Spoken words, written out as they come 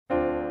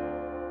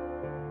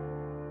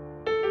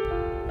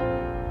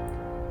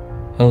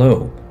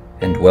Hello,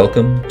 and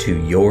welcome to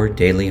Your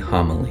Daily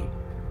Homily,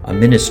 a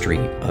ministry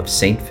of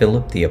St.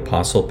 Philip the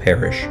Apostle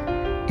Parish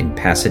in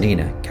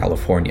Pasadena,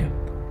 California.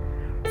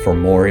 For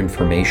more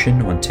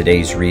information on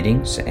today's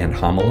readings and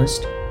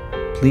homilist,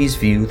 please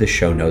view the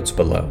show notes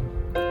below.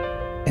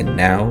 And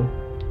now,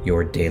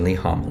 your daily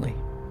homily.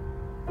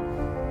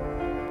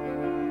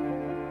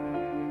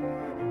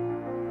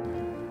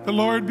 The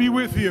Lord be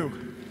with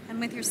you. And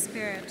with your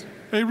spirit.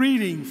 A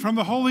reading from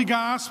the Holy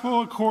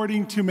Gospel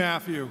according to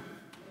Matthew.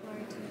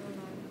 Glory to you,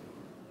 Lord.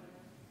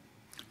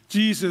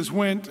 Jesus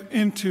went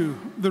into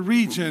the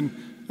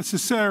region of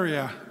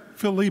Caesarea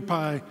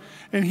Philippi,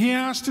 and he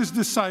asked his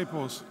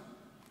disciples,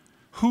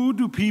 "Who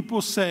do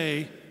people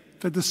say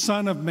that the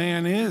Son of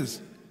Man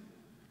is?"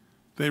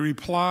 They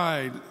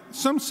replied,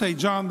 "Some say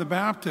John the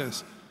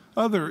Baptist,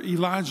 others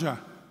Elijah,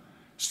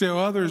 still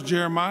others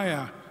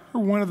Jeremiah,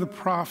 or one of the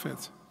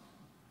prophets."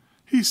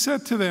 He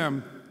said to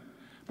them,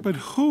 "But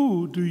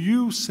who do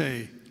you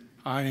say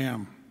I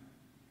am?"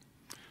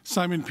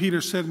 Simon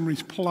Peter said in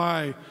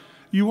reply,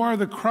 "You are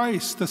the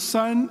Christ, the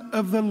Son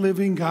of the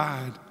living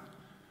God."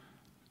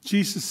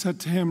 Jesus said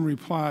to him in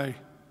reply,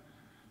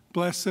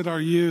 "Blessed are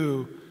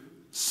you,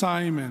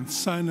 Simon,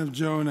 son of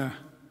Jonah,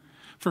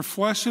 for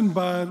flesh and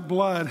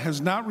blood has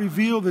not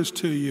revealed this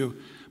to you,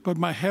 but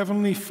my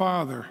heavenly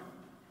Father.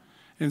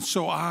 And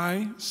so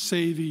I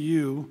say to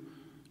you,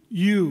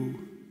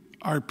 you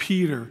are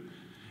Peter,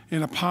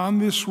 and upon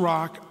this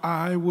rock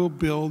I will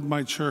build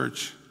my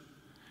church,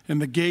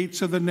 and the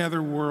gates of the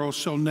netherworld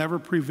shall never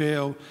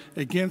prevail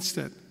against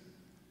it.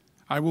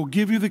 I will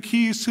give you the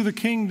keys to the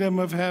kingdom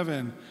of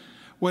heaven.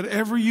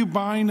 Whatever you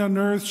bind on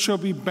earth shall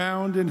be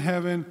bound in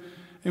heaven,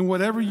 and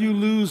whatever you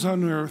loose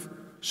on earth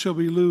shall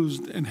be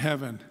loosed in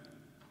heaven."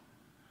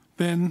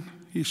 Then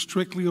he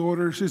strictly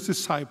orders his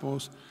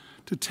disciples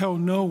to tell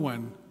no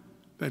one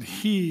that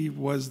he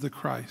was the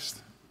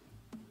Christ.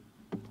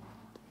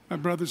 My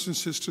brothers and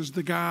sisters,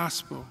 the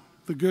gospel,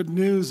 the good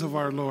news of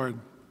our Lord.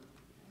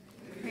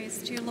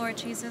 Praise to you, Lord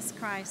Jesus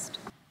Christ.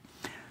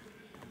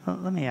 Well,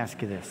 let me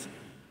ask you this.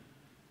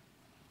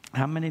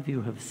 How many of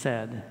you have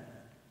said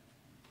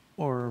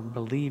or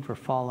believe or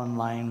fall in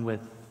line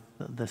with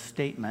the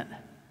statement,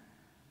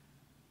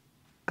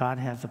 God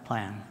has a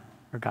plan,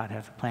 or God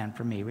has a plan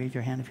for me? Raise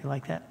your hand if you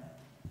like that.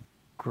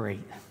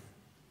 Great.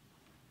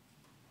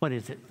 What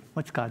is it?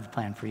 What's God's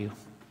plan for you?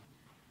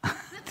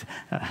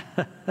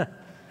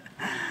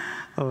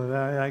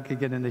 Oh, I could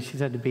get into, she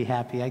said to be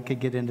happy. I could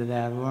get into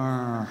that.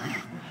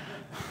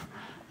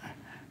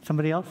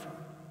 Somebody else?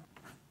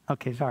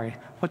 Okay, sorry.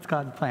 What's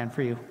God's plan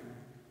for you?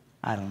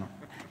 I don't know.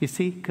 You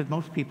see, because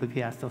most people, if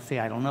you ask, they'll say,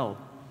 I don't know,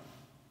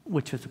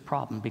 which is a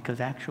problem,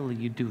 because actually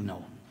you do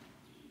know.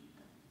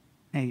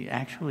 Hey,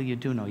 actually you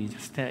do know. You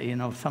just,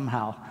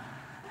 somehow,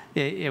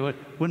 it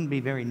wouldn't be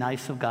very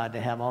nice of God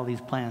to have all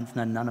these plans and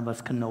then none of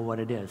us can know what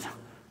it is.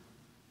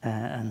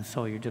 And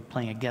so you're just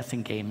playing a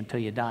guessing game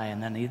until you die,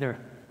 and then either,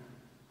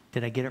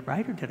 did I get it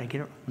right or did I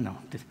get it, no,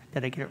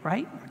 did I get it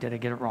right or did I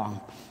get it wrong?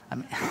 I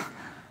mean,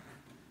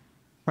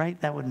 right?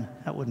 That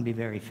wouldn't be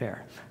very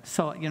fair.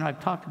 So, I've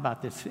talked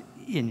about this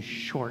in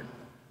short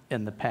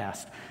in the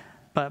past,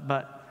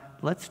 but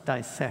let's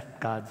dissect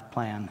God's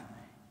plan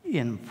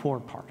in 4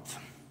 parts,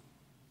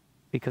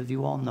 because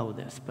you all know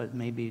this, but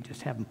maybe you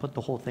just haven't put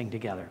the whole thing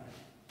together.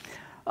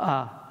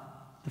 The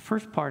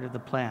first part of the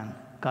plan,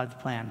 God's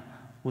plan,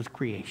 was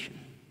creation.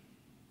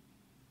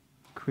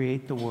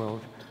 Create the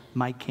world,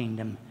 my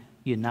kingdom,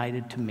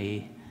 united to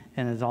me,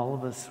 and as all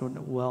of us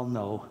well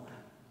know,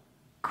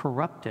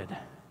 corrupted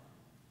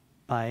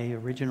by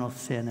original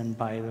sin and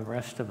by the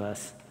rest of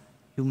us,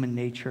 human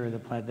nature,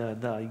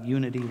 the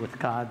unity with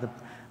God, the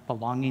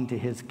belonging to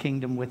his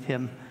kingdom with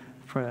him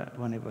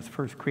when it was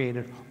first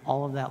created,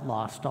 all of that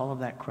lost, all of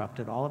that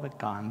corrupted, all of it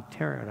gone,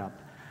 tear it up.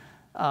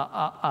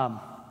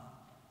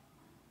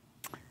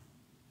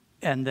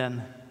 And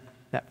then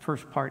that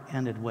first part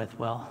ended with,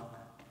 well,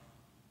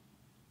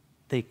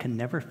 they can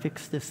never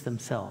fix this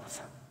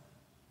themselves,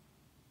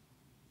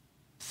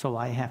 so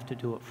I have to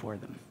do it for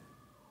them.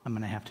 I'm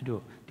going to have to do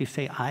it. Do you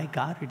say I,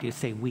 God, or do you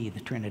say we,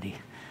 the Trinity?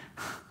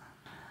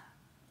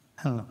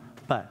 I don't know,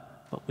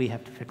 but we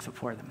have to fix it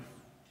for them.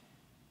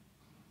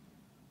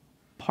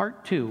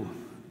 Part 2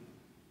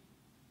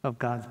 of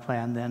God's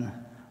plan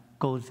then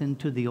goes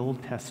into the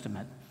Old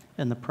Testament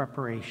and the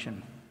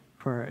preparation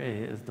for,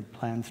 as the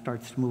plan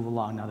starts to move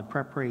along. Now, the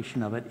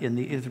preparation of it in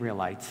the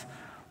Israelites,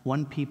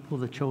 one people,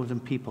 the chosen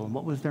people. And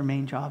what was their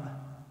main job?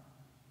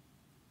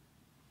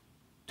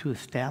 To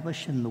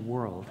establish in the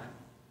world,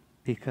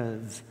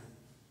 because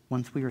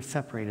once we were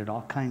separated,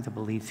 all kinds of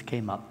beliefs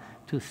came up,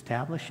 to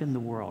establish in the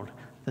world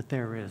that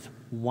there is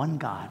one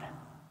God,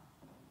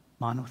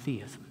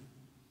 monotheism.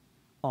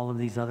 All of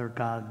these other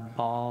gods,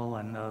 Baal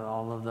and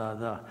all of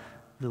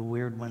the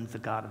weird ones, the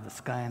god of the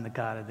sky and the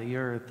god of the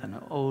earth,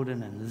 and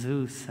Odin and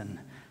Zeus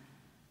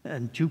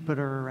and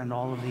Jupiter and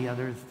all of the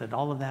others, that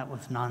all of that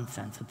was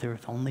nonsense, that there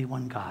is only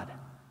one God.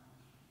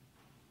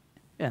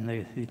 And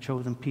the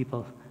chosen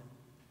people,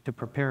 to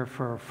prepare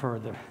for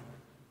the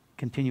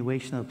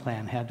continuation of the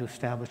plan, had to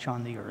establish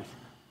on the earth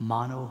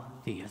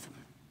monotheism.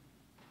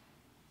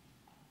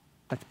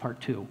 That's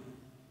part 2.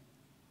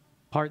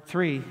 Part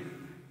 3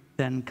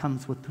 then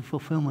comes with the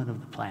fulfillment of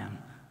the plan.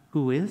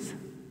 Who is?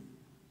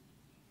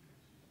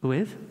 Who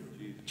is?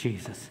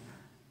 Jesus.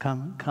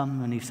 Come,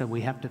 and he said,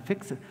 we have to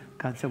fix it.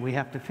 God said, we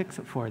have to fix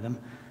it for them.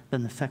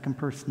 Then the second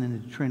person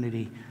in the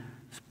Trinity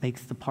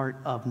makes the part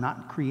of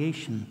not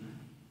creation,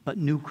 but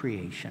new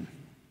creation,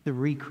 the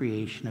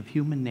recreation of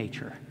human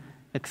nature.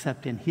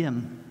 Except in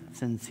him,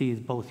 since he is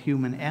both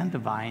human and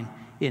divine,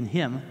 in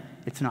him,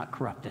 it's not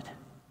corrupted.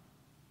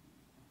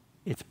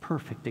 It's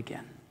perfect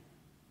again,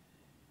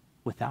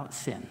 without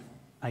sin.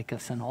 Like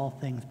us in all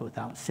things, but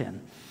without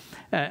sin.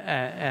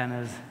 And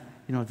as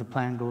you know, as the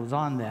plan goes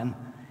on then,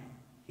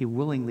 he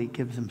willingly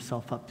gives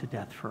himself up to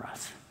death for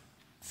us,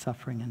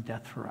 suffering and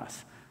death for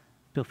us,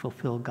 to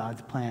fulfill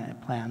God's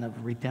plan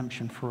of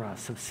redemption for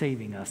us, of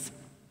saving us.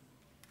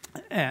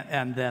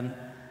 And then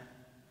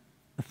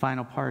the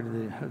final part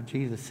of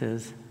Jesus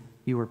is,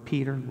 you are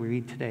Peter, we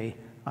read today,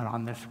 and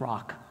on this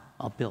rock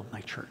I'll build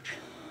my church.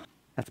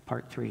 That's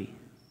part 3.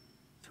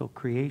 So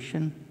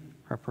creation,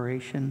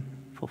 preparation,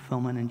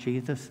 fulfillment in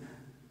Jesus.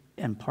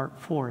 And part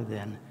 4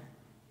 then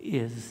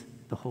is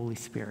the Holy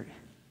Spirit.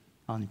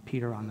 On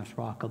Peter, on this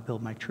rock I'll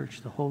build my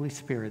church. The Holy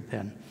Spirit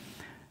then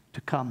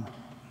to come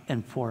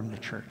and form the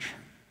church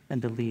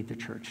and to lead the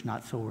church,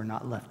 not so we're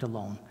not left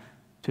alone,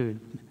 to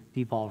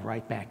devolve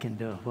right back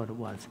into what it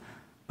was.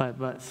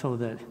 But so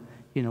that,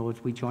 you know,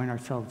 as we join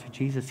ourselves to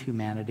Jesus'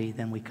 humanity,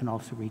 then we can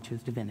also reach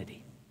his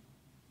divinity.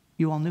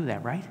 You all knew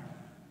that, right?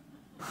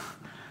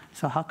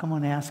 So how come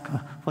when I ask,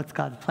 what's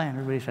God's plan,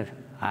 everybody says,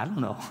 I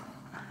don't know.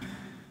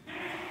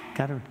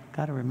 Got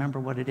to remember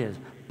what it is.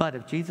 But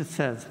if Jesus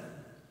says,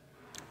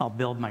 I'll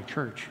build my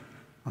church,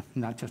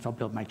 not just I'll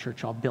build my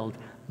church, I'll build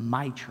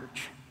my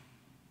church,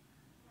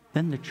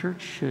 then the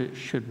church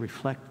should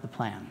reflect the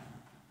plan.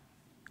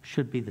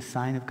 Should be the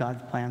sign of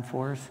God's plan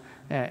for us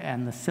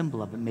and the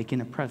symbol of it,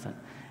 making it present.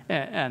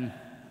 And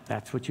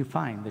that's what you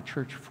find. The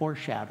church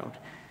foreshadowed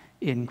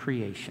in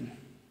creation.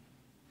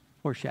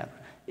 Foreshadowed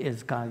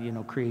is God, you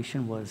know,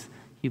 creation was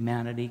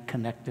humanity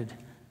connected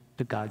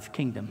to God's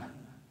kingdom.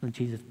 When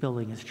Jesus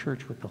building his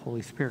church with the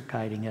Holy Spirit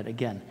guiding it,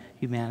 again,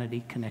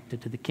 humanity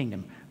connected to the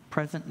kingdom.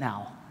 Present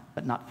now,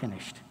 but not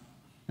finished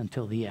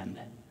until the end.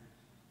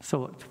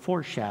 So it's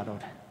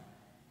foreshadowed.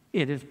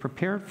 It is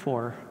prepared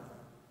for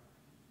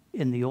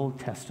in the Old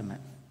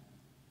Testament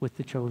with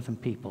the chosen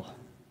people.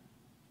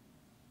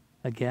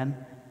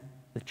 Again,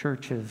 the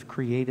church is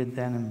created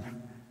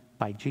then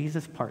by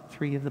Jesus, part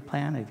 3 of the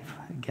plan,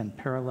 again,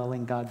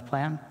 paralleling God's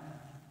plan.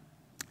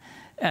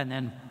 And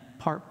then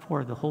part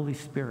 4, the Holy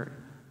Spirit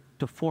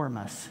to form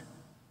us.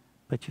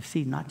 But you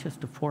see, not just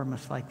to form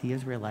us like the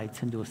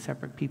Israelites into a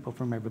separate people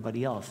from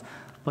everybody else,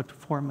 but to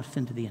form us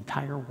into the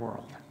entire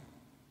world.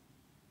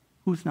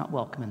 Who's not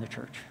welcome in the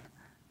church?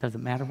 Does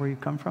it matter where you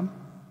come from?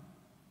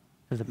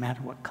 Does it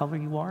matter what color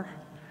you are?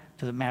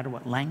 Does it matter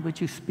what language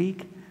you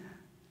speak?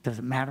 Does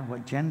it matter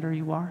what gender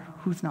you are?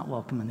 Who's not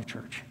welcome in the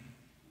church?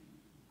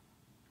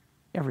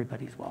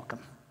 Everybody's welcome.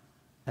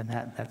 And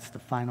that's the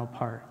final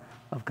part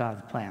of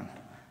God's plan.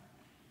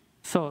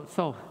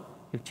 So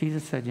if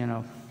Jesus said, you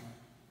know,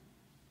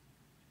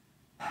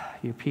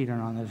 you're Peter,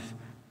 and on this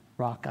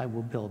rock I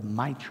will build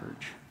my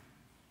church.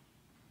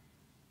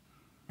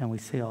 And we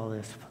say all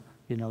this,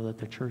 you know, that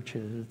the church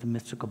is the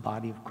mystical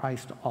body of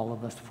Christ, all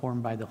of us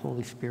formed by the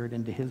Holy Spirit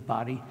into his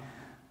body.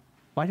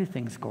 Why do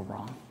things go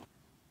wrong?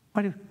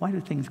 Why do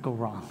things go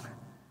wrong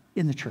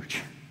in the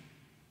church?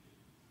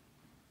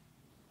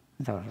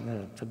 So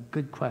it's a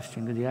good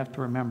question, because you have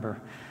to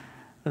remember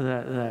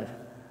that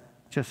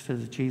just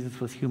as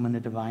Jesus was human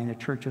and divine, the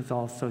church is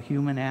also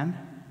human and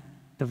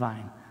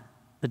divine.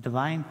 The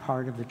divine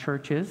part of the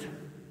church is?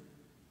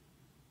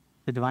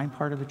 The divine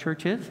part of the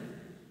church is?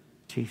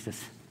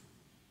 Jesus.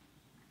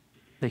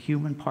 The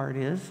human part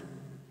is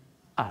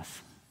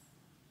us.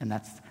 And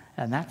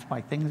that's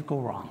why things go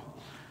wrong.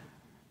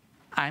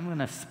 I'm going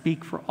to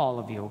speak for all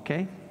of you,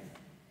 okay?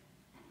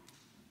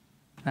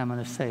 I'm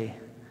going to say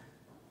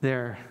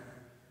there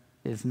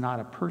is not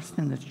a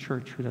person in this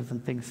church who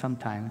doesn't think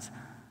sometimes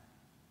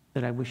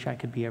that I wish I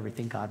could be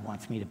everything God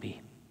wants me to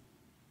be.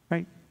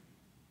 Right?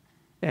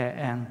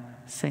 And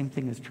same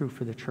thing is true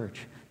for the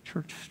church.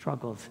 Church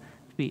struggles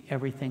to be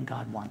everything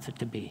God wants it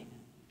to be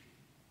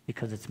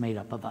because it's made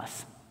up of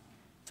us.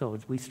 So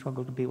as we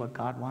struggle to be what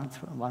God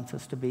wants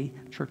us to be,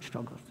 church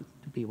struggles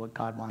to be what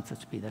God wants us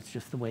to be. That's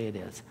just the way it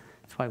is.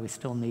 That's why we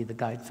still need the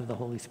guidance of the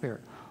Holy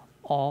Spirit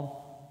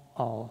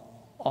all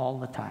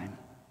the time.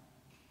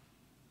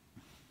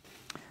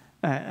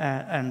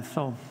 And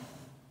so,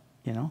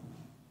 you know,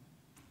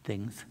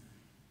 things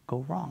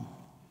go wrong.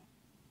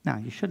 Now,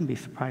 you shouldn't be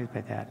surprised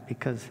by that,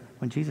 because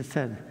when Jesus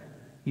said,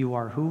 you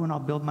are who and I'll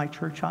build my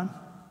church on?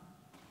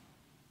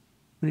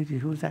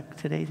 Who was that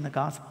today in the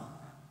gospel?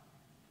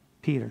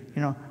 Peter.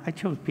 You know, I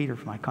chose Peter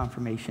for my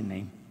confirmation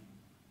name.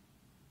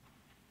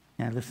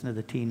 And I listened to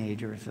the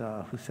teenagers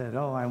who said,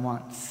 oh, I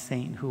want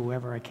Saint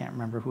whoever, I can't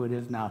remember who it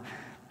is now,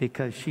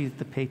 because she's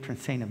the patron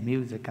saint of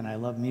music and I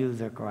love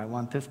music, or I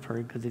want this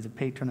person because he's a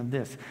patron of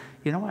this.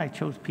 You know why I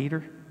chose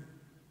Peter?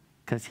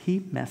 because he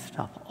messed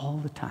up all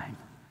the time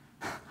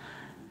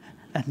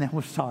and then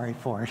was sorry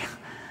for it.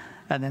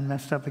 And then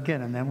messed up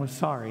again, and then was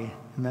sorry,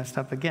 and messed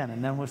up again,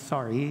 and then was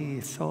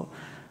sorry.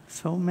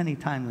 So many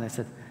times I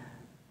said,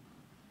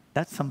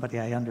 that's somebody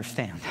I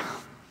understand.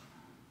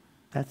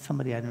 That's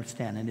somebody I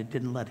understand, and it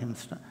didn't let him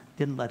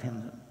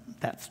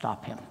that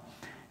stop him.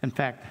 In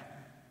fact,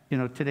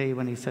 today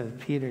when he says,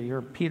 Peter,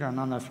 you're Peter, and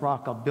on this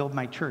rock I'll build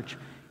my church.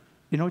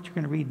 You know what you're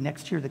going to read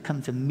next year that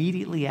comes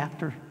immediately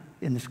after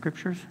in the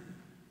scriptures?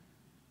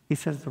 He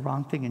says the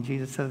wrong thing, and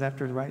Jesus says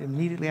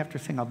immediately after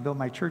saying, I'll build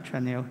my church,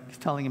 and he's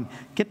telling him,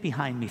 get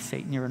behind me,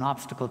 Satan, you're an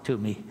obstacle to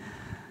me.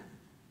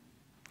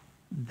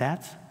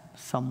 That's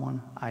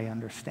someone I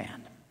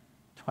understand.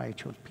 That's why I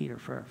chose Peter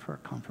for a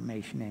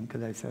confirmation name,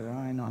 because I said,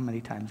 I know how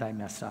many times I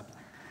mess up,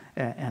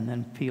 and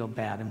then feel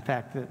bad. In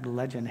fact, the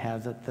legend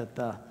has it that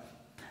the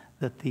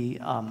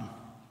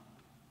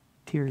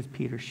tears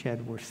Peter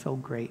shed were so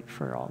great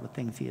for all the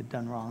things he had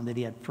done wrong that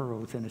he had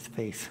furrows in his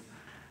face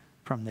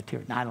from the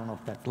tears. Now, I don't know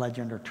if that's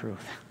legend or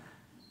truth,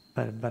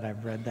 but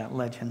I've read that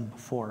legend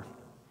before.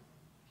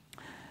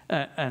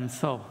 And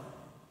so,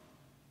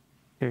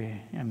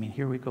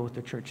 here we go with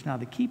the church. Now,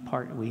 the key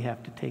part we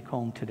have to take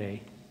home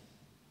today,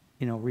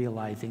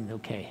 realizing,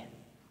 okay,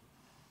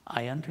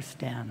 I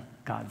understand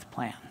God's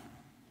plan.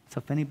 So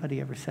if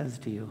anybody ever says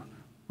to you,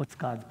 what's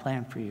God's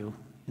plan for you?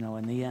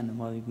 In the end,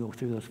 you go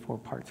through those 4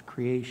 parts,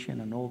 creation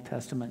and Old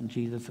Testament and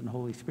Jesus and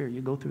Holy Spirit.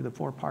 You go through the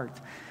 4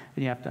 parts,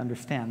 and you have to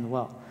understand,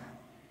 well,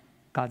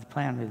 God's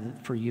plan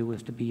for you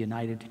is to be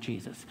united to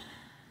Jesus.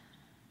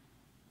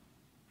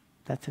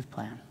 That's his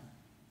plan.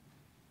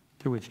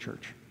 Through his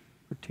church,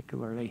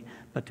 particularly,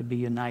 but to be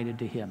united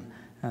to him.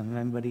 And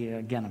anybody,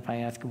 again, if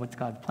I ask you what's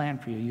God's plan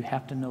for you, you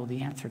have to know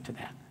the answer to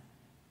that.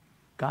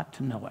 Got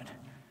to know it.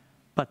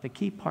 But the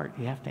key part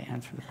you have to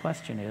answer the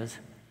question is,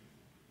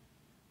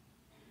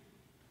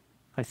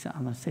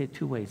 I'm going to say it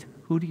 2 ways.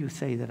 Who do you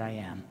say that I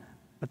am?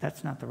 But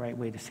that's not the right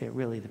way to say it,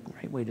 really. The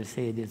right way to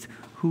say it is,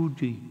 who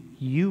do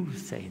you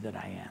say that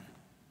I am?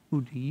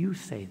 Who do you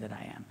say that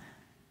I am?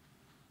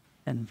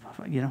 And,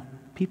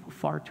 people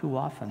far too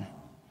often,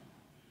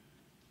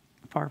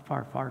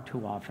 far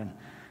too often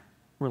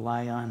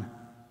rely on,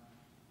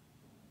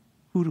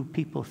 who do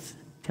people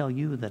tell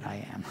you that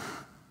I am?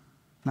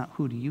 Not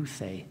who do you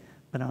say,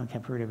 but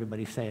I've heard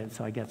everybody say it,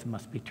 so I guess it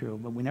must be true.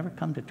 But we never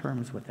come to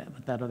terms with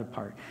that other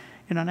part.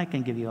 And I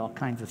can give you all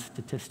kinds of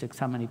statistics,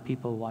 how many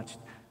people watch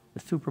the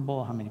Super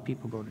Bowl, how many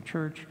people go to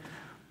church.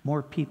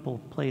 More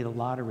people play the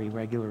lottery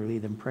regularly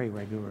than pray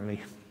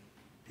regularly.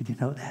 Did you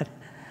know that?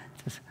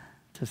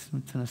 It's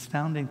an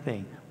astounding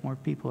thing. More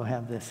people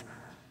have this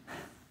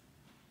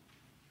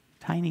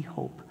tiny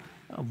hope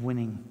of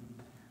winning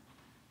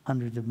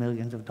hundreds of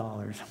millions of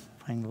dollars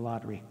playing the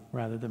lottery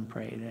rather than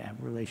pray to have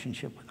a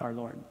relationship with our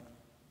Lord.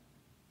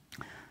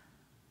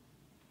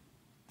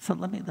 So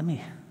let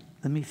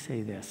me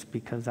say this,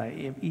 because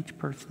each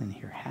person in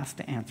here has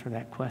to answer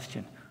that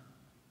question.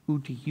 Who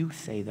do you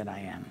say that I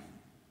am?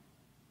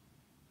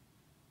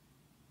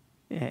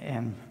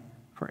 And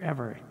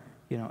forever,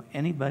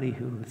 anybody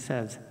who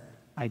says,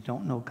 I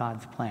don't know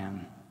God's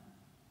plan,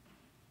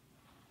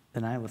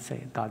 then I would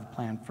say, God's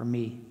plan for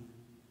me,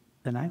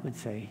 then I would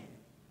say,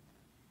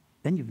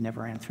 then you've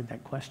never answered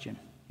that question.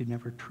 You've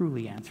never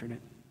truly answered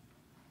it.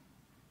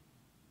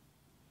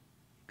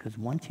 Because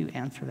once you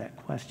answer that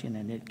question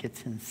and it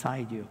gets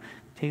inside you,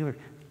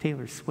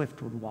 Taylor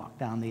Swift would walk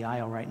down the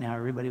aisle right now.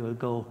 Everybody would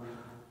go,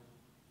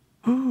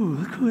 ooh,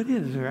 look who it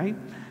is, right?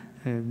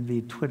 And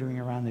be twittering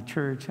around the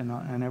church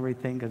and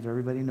everything, because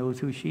everybody knows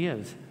who she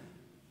is.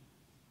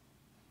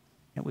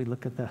 And we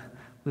look at the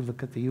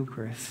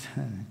Eucharist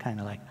and kind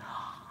of like,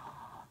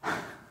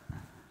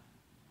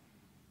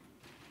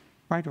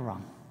 right or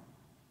wrong?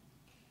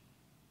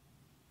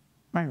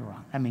 Right or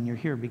wrong? You're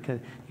here because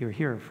you're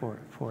here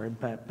for it,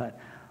 but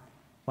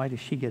why does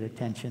she get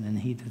attention and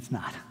he does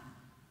not?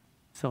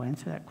 So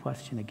answer that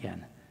question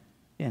again.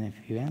 And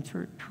if you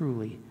answer it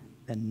truly,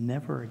 then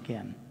never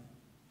again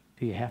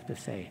do you have to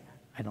say,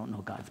 I don't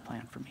know God's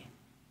plan for me.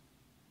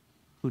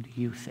 Who do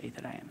you say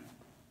that I am?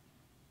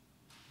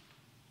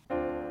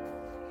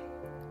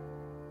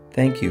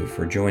 Thank you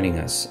for joining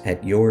us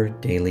at Your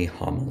Daily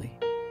Homily.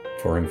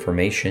 For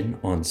information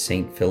on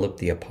St. Philip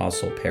the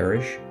Apostle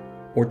Parish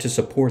or to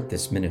support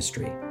this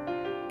ministry,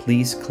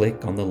 please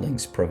click on the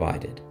links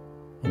provided.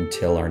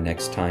 Until our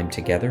next time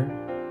together,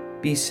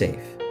 be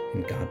safe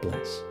and God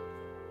bless.